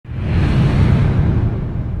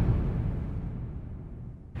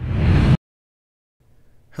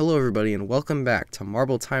Hello everybody and welcome back to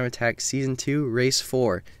Marble Time Attack Season 2, Race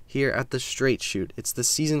 4, here at the Straight Chute. It's the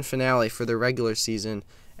season finale for the regular season,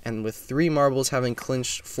 and with 3 marbles having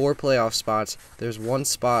clinched 4 playoff spots, there's 1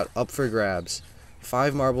 spot up for grabs.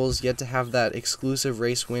 5 marbles yet to have that exclusive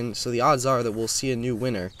race win, so the odds are that we'll see a new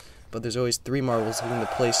winner, but there's always 3 marbles looking to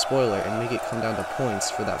play spoiler and make it come down to points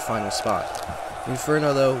for that final spot.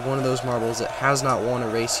 Inferno, though, one of those marbles that has not won a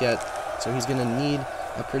race yet, so he's going to need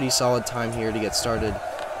a pretty solid time here to get started.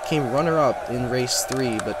 Came runner-up in race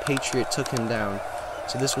 3, but Patriot took him down.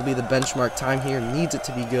 So this will be the benchmark time here, needs it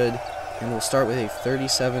to be good, and we'll start with a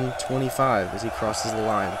 37.25 as he crosses the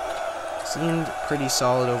line. Seemed pretty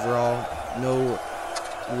solid overall, no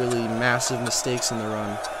really massive mistakes in the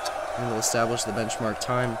run, and will establish the benchmark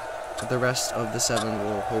time, but the rest of the 7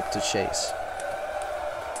 will hope to chase.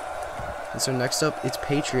 And so next up, it's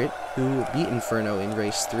Patriot, who beat Inferno in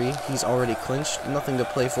race 3. He's already clinched, nothing to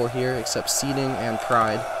play for here except seeding and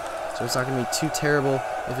pride. So it's not going to be too terrible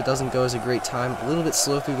if it doesn't go as a great time. A little bit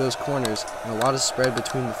slow through those corners, and a lot of spread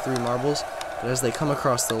between the 3 marbles. But as they come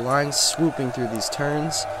across the line, swooping through these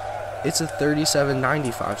turns, it's a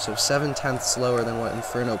 37.95, so 7/10 slower than what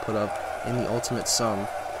Inferno put up in the ultimate sum.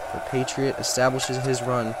 But Patriot establishes his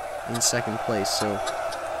run in 2nd place, so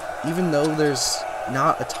even though there's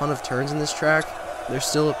not a ton of turns in this track, there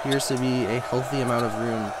still appears to be a healthy amount of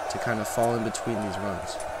room to kind of fall in between these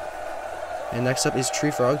runs. And next up is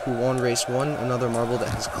Tree Frog, who won race 1, another marble that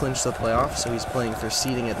has clinched the playoff, so he's playing for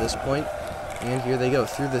seeding at this point. And here they go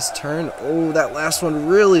through this turn. Oh, that last one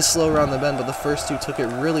really slow around the bend, but the first 2 took it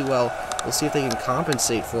really well. We'll see if they can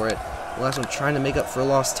compensate for it. The last one trying to make up for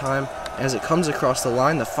lost time. As it comes across the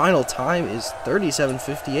line, the final time is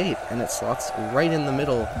 37.58, and it slots right in the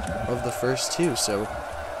middle of the first 2. So,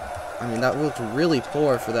 I mean, that looked really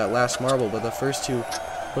poor for that last marble, but the first 2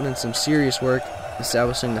 put in some serious work,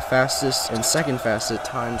 establishing the fastest and 2nd fastest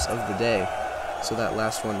times of the day. So that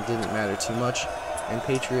last one didn't matter too much, and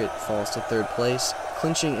Patriot falls to 3rd place,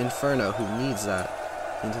 clinching Inferno, who needs that,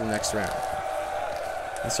 into the next round.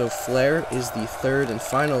 And so Flair is the 3rd and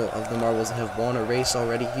final of the marbles that have won a race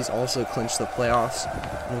already. He's also clinched the playoffs,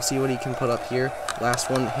 and we'll see what he can put up here.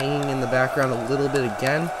 Last one hanging in the background a little bit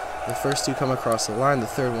again. The first 2 come across the line, the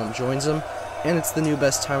 3rd one joins him, and it's the new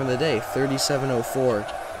best time of the day, 37.04,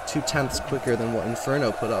 2/10 quicker than what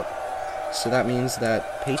Inferno put up. So that means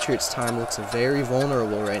that Patriot's time looks very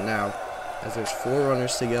vulnerable right now, as there's 4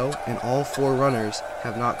 runners to go, and all 4 runners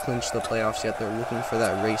have not clinched the playoffs yet. They're looking for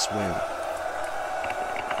that race win.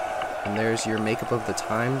 And there's your makeup of the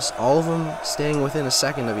times, all of them staying within a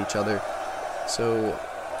second of each other. So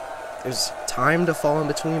there's time to fall in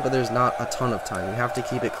between, but there's not a ton of time. You have to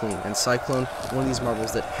keep it clean. And Cyclone, one of these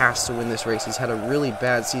marbles that has to win this race. He's had a really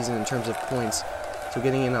bad season in terms of points, so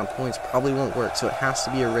getting in on points probably won't work. So it has to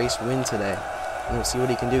be a race win today. And we'll see what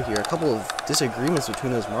he can do here. A couple of disagreements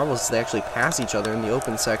between those marbles as they actually pass each other in the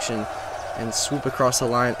open section and swoop across the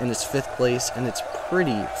line, and it's 5th place, and it's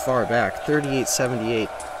pretty far back, 38.78.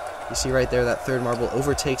 You see right there that 3rd marble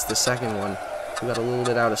overtakes the 2nd one, who got a little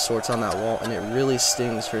bit out of sorts on that wall, and it really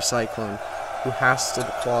stings for Cyclone, who has to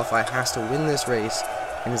qualify, has to win this race,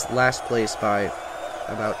 and is last place by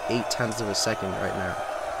about 0.8 of a second right now.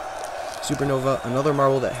 Supernova, another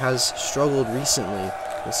marble that has struggled recently.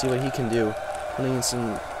 We'll see what he can do, putting in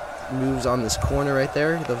some moves on this corner right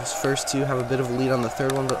there. Those first 2 have a bit of a lead on the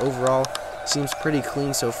 3rd one, but overall seems pretty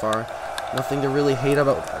clean so far. Nothing to really hate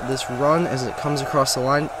about this run as it comes across the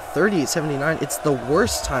line. 38.79, it's the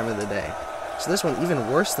worst time of the day. So this one even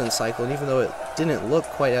worse than Cyclone, even though it didn't look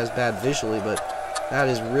quite as bad visually, but that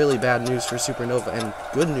is really bad news for Supernova and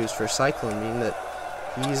good news for Cyclone, meaning that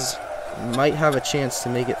he's might have a chance to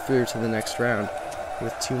make it through to the next round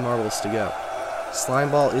with 2 marbles to go.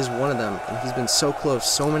 Slimeball is one of them, and he's been so close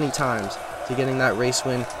so many times to getting that race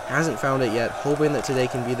win. Hasn't found it yet, hoping that today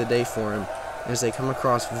can be the day for him as they come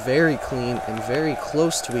across very clean and very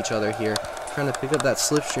close to each other here, trying to pick up that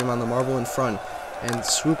slipstream on the marble in front and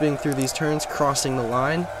swooping through these turns, crossing the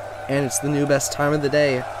line, and it's the new best time of the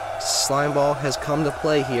day. Slimeball has come to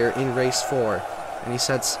play here in race 4, and he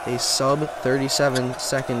sets a sub 37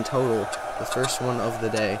 second total, the first one of the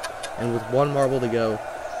day. And with 1 marble to go,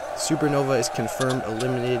 Supernova is confirmed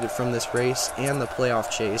eliminated from this race and the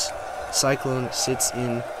playoff chase. Cyclone sits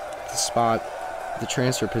in the spot, the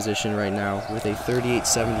transfer position right now, with a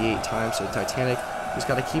 38.78 time, so Titanic has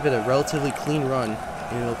got to keep it a relatively clean run,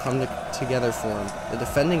 and it'll come together for him. The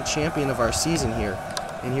defending champion of our season here.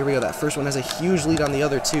 And here we go, that first one has a huge lead on the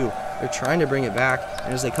other 2. They're trying to bring it back,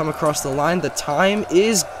 and as they come across the line, the time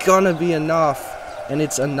is gonna be enough. And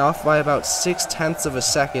it's enough by about 0.6 of a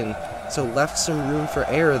second, so left some room for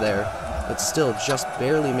error there, but still just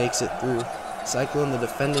barely makes it through Cyclone, the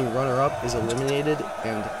defending runner-up, is eliminated,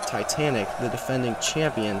 and Titanic, the defending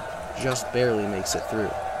champion, just barely makes it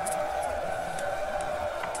through.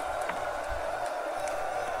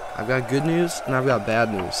 I've got good news and I've got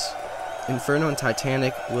bad news. Inferno and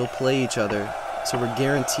Titanic will play each other, so we're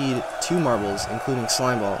guaranteed 2 marbles, including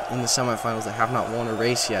Slimeball, in the semifinals that have not won a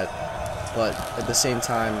race yet. But at the same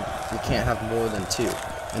time, we can't have more than 2.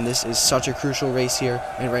 And this is such a crucial race here,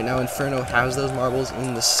 and right now Inferno has those marbles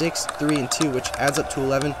in the 6, 3, and 2, which adds up to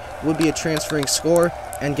 11, would be a transferring score,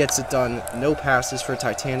 and gets it done. No passes for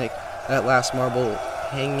Titanic. That last marble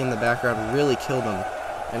hanging in the background really killed him.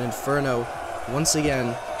 And Inferno, once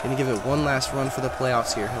again, going to give it one last run for the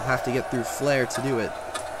playoffs here. He'll have to get through Flair to do it,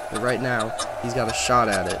 but right now, he's got a shot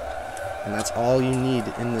at it. And that's all you need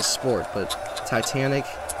in this sport. But Titanic,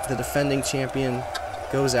 the defending champion,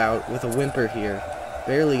 goes out with a whimper here.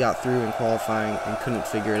 Barely got through in qualifying and couldn't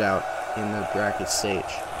figure it out in the bracket stage.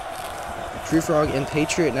 Tree Frog and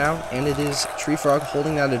Patriot now, and it is Tree Frog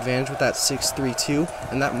holding that advantage with that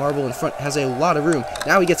 6-3-2, and that marble in front has a lot of room.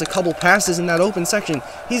 Now he gets a couple passes in that open section.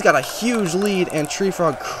 He's got a huge lead, and Tree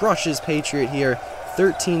Frog crushes Patriot here,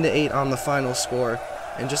 13-8 on the final score,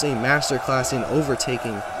 and just a masterclass in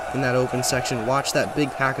overtaking in that open section. Watch that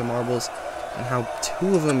big pack of marbles and how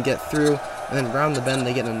 2 of them get through, and then round the bend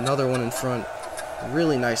they get another one in front.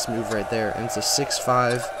 Really nice move right there, and it's a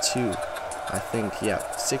 6-5-2. I think, yeah,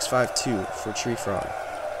 6-5-2 for Tree Frog.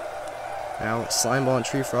 Now, Slimeball and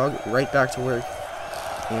Tree Frog right back to work.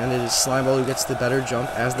 And it is Slimeball who gets the better jump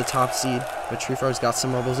as the top seed, but Tree Frog's got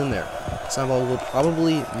some marbles in there. Slimeball will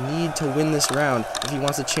probably need to win this round if he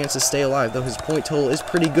wants a chance to stay alive, though his point total is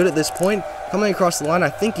pretty good at this point. Coming across the line, I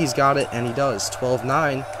think he's got it, and he does.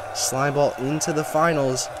 12-9, Slimeball into the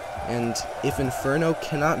finals, and if Inferno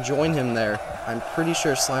cannot join him there, I'm pretty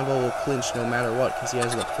sure Slimeball will clinch no matter what, because he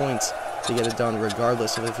has the points to get it done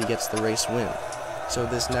regardless of if he gets the race win. So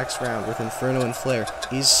this next round with Inferno and Flair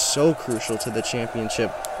is so crucial to the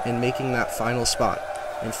championship and making that final spot.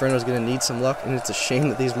 Inferno's going to need some luck, and it's a shame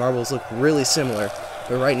that these marbles look really similar,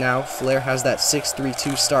 but right now Flair has that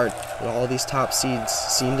 6-3-2 start that all these top seeds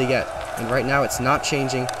seem to get, and right now it's not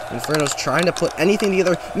changing. Inferno's trying to put anything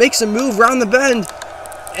together, makes a move round the bend,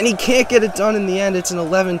 and he can't get it done in the end. It's an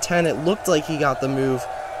 11-10. It looked like he got the move,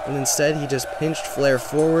 but instead he just pinched Flair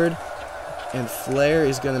forward. And Flair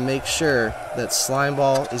is going to make sure that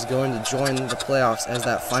Slimeball is going to join the playoffs as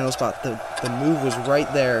that final spot. The move was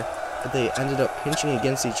right there, but they ended up pinching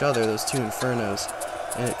against each other, those 2 Infernos,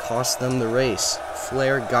 and it cost them the race.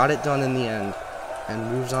 Flair got it done in the end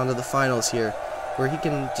and moves on to the finals here, where he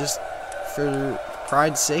can just, for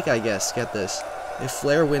pride's sake, I guess, get this. If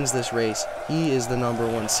Flair wins this race, he is the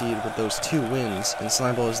 #1 seed with those 2 wins, and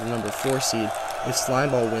Slimeball is the #4 seed. If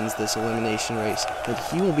Slimeball wins this elimination race, then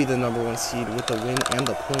he will be the #1 seed with the win and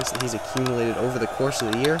the points that he's accumulated over the course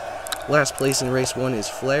of the year. Last place in race 1 is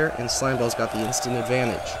Flair, and Slimeball's got the instant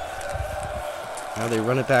advantage. Now they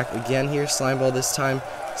run it back again here. Slimeball this time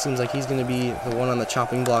seems like he's going to be the one on the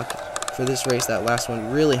chopping block for this race. That last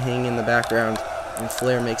one really hanging in the background, and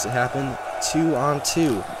Flair makes it happen.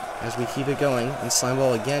 2-on-2 as we keep it going, and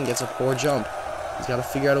Slimeball again gets a poor jump. He's got to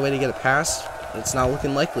figure out a way to get it past. It's not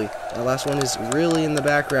looking likely. The last one is really in the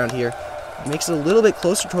background here. Makes it a little bit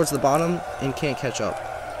closer towards the bottom and can't catch up.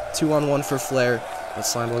 2-on-1 for Flair, but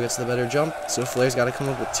Slimeball gets the better jump, so Flair's got to come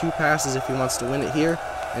up with 2 passes if he wants to win it here,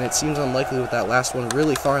 and it seems unlikely with that last one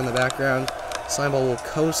really far in the background. Slimeball will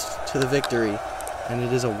coast to the victory, and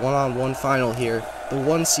it is a 1-on-1 final here. The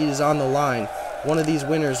 1 seed is on the line. One of these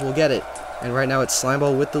winners will get it. And right now it's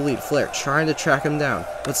Slimeball with the lead. Flair trying to track him down,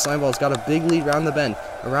 but Slimeball's got a big lead round the bend.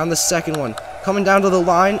 Around the second one, coming down to the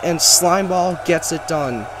line, and Slimeball gets it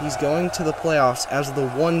done. He's going to the playoffs as the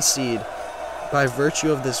 1 seed. By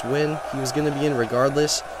virtue of this win, he was going to be in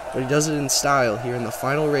regardless, but he does it in style here in the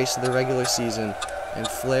final race of the regular season, and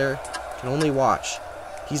Flair can only watch.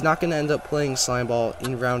 He's not going to end up playing Slimeball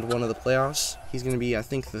in round 1 of the playoffs. He's going to be, I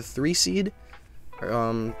think, the 3 seed.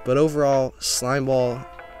 But overall, Slimeball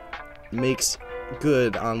makes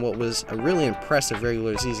good on what was a really impressive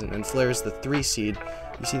regular season, and Flair's the 3 seed.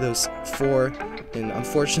 You see those 4, and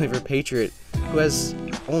unfortunately for Patriot, who has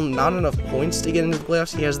not enough points to get into the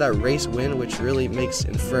playoffs, he has that race win, which really makes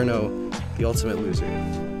Inferno the ultimate loser.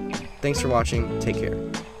 Thanks for watching. Take care.